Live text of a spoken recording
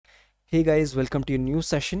Hey guys, welcome to your new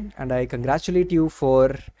session, and I congratulate you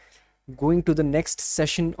for going to the next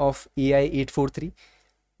session of AI 843.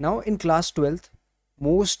 Now, in class 12th,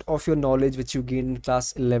 most of your knowledge which you gain in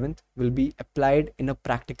class 11th will be applied in a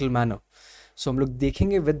practical manner. So, हम लोग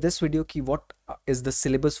देखेंगे with this video कि what is the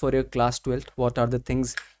syllabus for your class 12th, what are the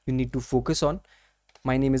things you need to focus on.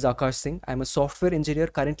 My name is Aakash Singh. I'm a software engineer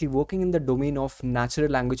currently working in the domain of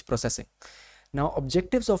natural language processing. Now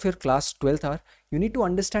objectives of your class 12th are you need to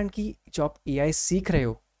understand कि जो आप AI सीख रहे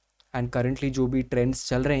हो and currently जो भी trends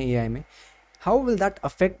चल रहे हैं AI में, how will that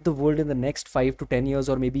affect the world in the next 5 to 10 years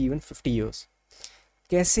or maybe even 50 years?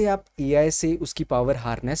 कैसे आप AI से उसकी power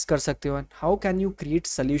harness कर सकते हो and how can you create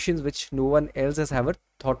solutions which no one else has ever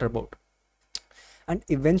thought about? And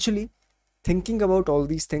eventually thinking about all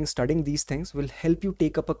these things, studying these things will help you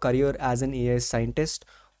take up a career as an AI scientist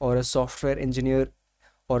or a software engineer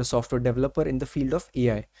or a software developer in the field of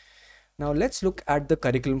AI. Now let's look at the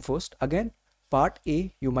curriculum first. Again, part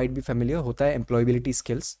A you might be familiar होता है employability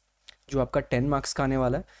skills जो आपका 10 marks का आने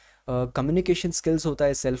वाला है. Communication skills होता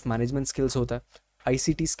है, self management skills होता है,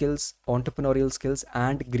 ICT skills, entrepreneurial skills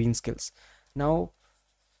and green skills. Now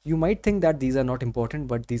you might think that these are not important,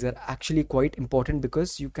 but these are actually quite important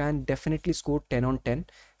because you can definitely score 10 on 10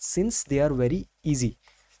 since they are very easy.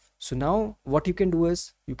 So now what you can do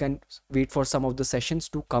is you can wait for some of the sessions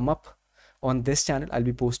to come up on this channel. I'll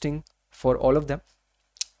be posting for all of them.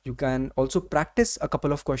 You can also practice a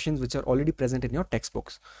couple of questions which are already present in your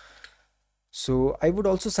textbooks. So I would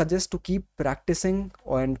also suggest to keep practicing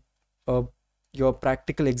on your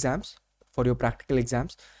practical exams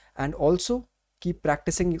and also keep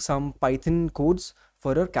practicing some Python codes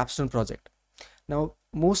for your capstone project. Now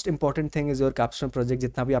most important thing is your कैप्स्टोन project.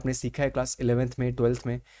 जितना भी आपने सीखा है class 11th में 12th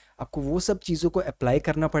में, आपको वो सब चीज़ों को अप्लाई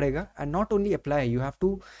करना पड़ेगा. And not only apply, you have to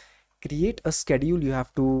create a schedule, you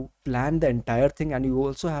have to plan the entire thing, and you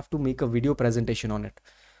also have to make a video presentation on it.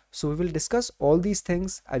 So we will discuss all these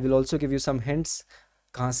things. I will also give you some hints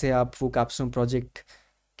कहाँ से आप वो capstone project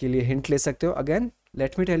के लिए hint ले सकते हो. Again,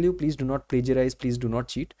 let me tell you, please do not plagiarize, please do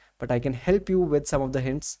not cheat, but I can help you with some of the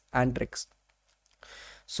hints and tricks.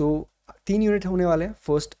 So 3 unit होने वाले हैं.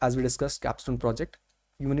 First, as we discuss, कैप्स्टोन project.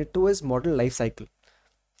 Unit 2 is model life cycle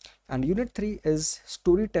and unit 3 is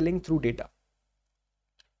story telling through data.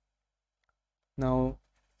 Now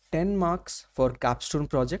 10 marks for कैप्स्टोन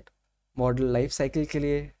project, model life cycle के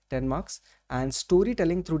लिए 10 marks and story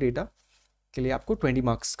telling through data के लिए आपको 20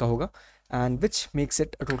 marks का होगा, and which makes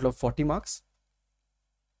it a total of 40 marks.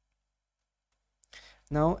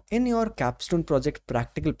 Now in your कैप्स्टोन project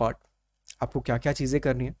practical part आपको क्या क्या चीज़ें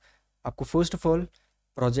करनी है. आपको first of all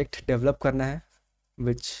project develop करना है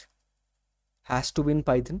which has to be in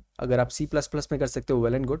Python. अगर आप C++ में कर सकते हो,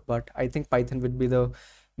 well and good, but I think Python width be the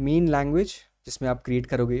main language जिसमें आप क्रिएट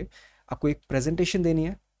करोगे. आपको एक प्रेजेंटेशन देनी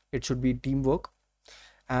है, it should be team work,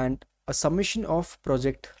 and a submission of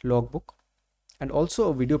project log book and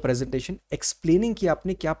also a video presentation explaining कि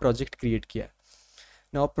आपने क्या प्रोजेक्ट क्रिएट किया है.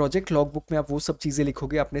 नाउ प्रोजेक्ट लॉग बुक में आप वो सब चीज़ें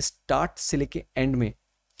लिखोगे आपने स्टार्ट से लेके एंड में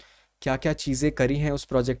क्या क्या चीज़ें करी हैं उस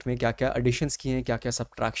प्रोजेक्ट में, क्या क्या एडिशंस किए हैं, क्या क्या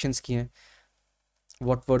सब्ट्रैक्शंस किए हैं,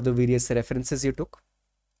 what were the various references you took.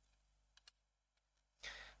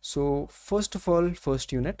 So first of all,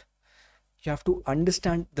 first unit, you have to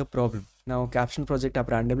understand the problem. Now capstone project आप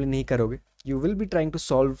randomly नहीं करोगे, you will be trying to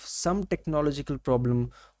solve some technological problem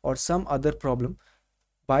or some other problem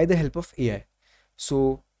by the help of AI.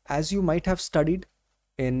 So as you might have studied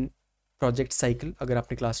in project cycle, अगर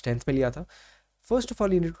आपने class 10th में लिया था, first of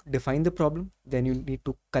all you need to define the problem, then you need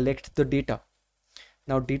to collect the data.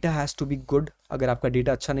 Now data has to be good. अगर आपका data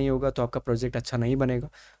अच्छा नहीं होगा तो आपका project अच्छा नहीं बनेगा.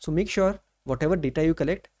 So make sure whatever data you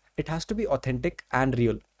collect, it has to be authentic and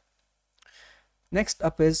real. Next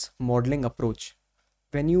up is modeling approach.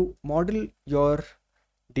 When you model your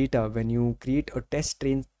data, when you create a test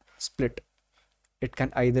train split, it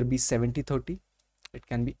can either be 70-30, it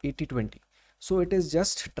can be 80-20. So it is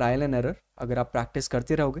just trial and error. अगर आप practice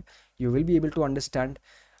करते रहोगे, you will be able to understand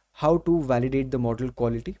how to validate the model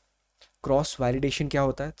quality. Cross validation क्या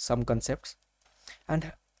होता है, some concepts, and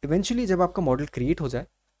eventually जब आपका model create हो जाए,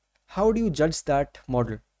 how do you judge that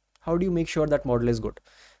model? How do you make sure that model is good?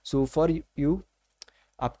 So for you,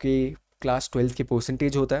 आपके class 12 के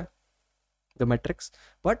percentage होता है, the metrics,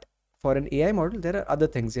 but for an AI model there are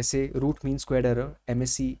other things जैसे root mean squared error,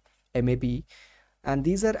 MSE, MAPE, and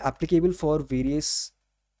these are applicable for various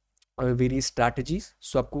strategies.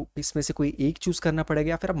 So आपको इसमें से कोई एक चूज़ करना पड़ेगा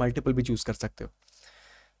या फिर आप मल्टीपल भी चूज़ कर सकते हो.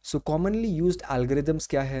 सो कॉमनली यूज्ड एल्गोरिदम्स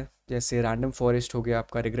क्या है, जैसे रैंडम फॉरेस्ट हो गया,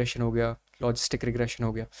 आपका रिग्रेशन हो गया, लॉजिस्टिक रिग्रेशन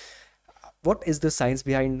हो गया. What is the science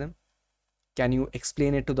behind them? Can you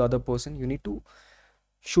explain it to the other person? You need to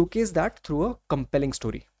showcase that through a compelling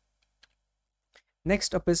story.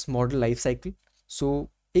 Next up is model life cycle. सो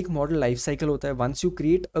एक model life cycle होता है. Once you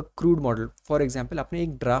create a crude model, for example आपने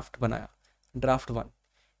एक draft बनाया, draft one,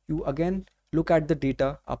 you again look at the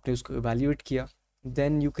data, आपने उसको evaluate किया,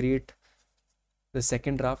 then you create the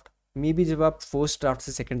second draft. May be जब आप फर्स्ट ड्राफ्ट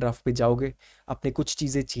से सेकेंड ड्राफ्ट पे जाओगे, आपने कुछ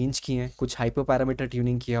चीज़ें चेंज की हैं, कुछ हाइपर पैरामीटर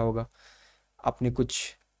ट्यूनिंग किया होगा, आपने कुछ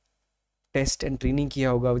टेस्ट एंड ट्रेनिंग किया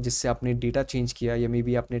होगा जिससे आपने डेटा चेंज किया, या मे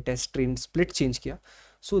बी आपने टेस्ट ट्रेन स्प्लिट चेंज किया.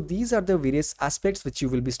 So these are the various aspects which you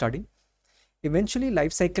will be studying. Eventually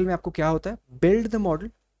life cycle में आपको क्या होता है, build the model,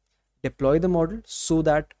 deploy the model so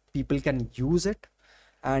that people can use it.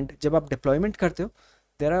 And जब आप deployment करते हो,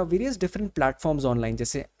 there are various different platforms online,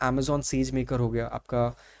 जैसे अमेजॉन सेज मेकर हो गया,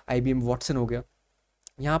 आपका IBM वॉटसन हो गया.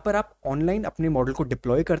 यहाँ पर आप ऑनलाइन अपने मॉडल को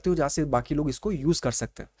डिप्लॉय करते हो जहाँ से बाकी लोग इसको यूज़ कर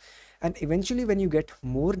सकते हैं. And eventually when you get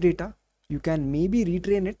more data, you can may be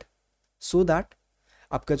retrain it so that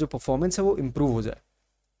आपका जो परफॉर्मेंस है वो इम्प्रूव हो जाए.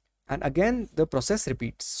 And again the process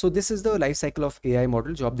repeats. So this is the life cycle of AI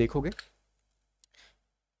model जो आप देखोगे.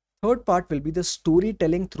 Third part will be the story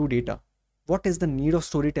telling through data. What is the need of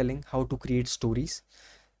storytelling, how to create stories.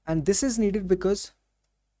 And this is needed because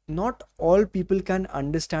not all people can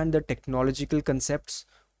understand the technological concepts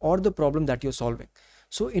or the problem that you're solving.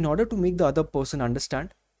 So in order to make the other person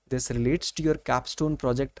understand, this relates to your capstone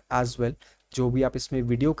project as well. जो भी आप इसमें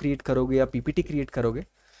video create करोगे या PPT create करोगे,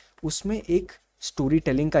 उसमें एक story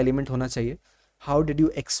telling का एलिमेंट होना चाहिए. How did you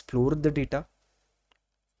explore the data,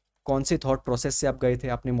 कौन से थॉट प्रोसेस से आप गए थे,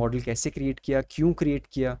 आपने मॉडल कैसे क्रिएट किया, क्यों क्रिएट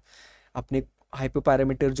किया, अपने हाइपर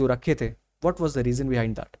पैरामीटर जो रखे थे, what was the reason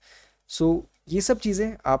behind that. सो ये सब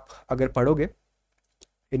चीज़ें आप अगर पढ़ोगे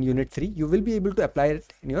in unit 3, you will be able to apply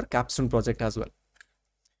it in your कैप्स्टोन project as well.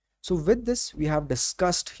 So with this we have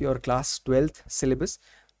discussed your class 12th syllabus.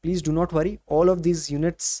 Please do not worry, all of these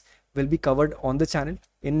units will be covered on the channel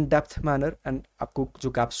in depth manner. And आपको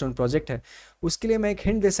जो कैप्स्टोन project है उसके लिए मैं एक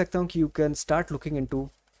hint दे सकता हूँ कि you can start looking into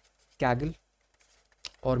Kaggle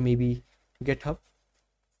और मे बी GitHub.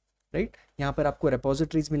 राइट, यहाँ पर आपको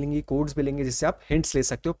रेपोजिटरीज मिलेंगी, कोड्स मिलेंगे जिससे आप हिंट्स ले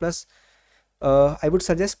सकते हो. Plus I would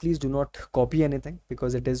suggest please do not copy anything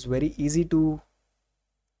because it is very easy to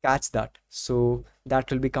catch that. So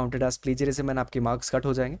that will be counted as plagiarism and आपके मार्क्स कट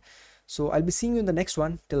हो जाएंगे. सो I will be seeing you in the next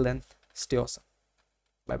one. Till then, stay awesome.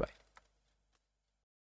 Bye bye.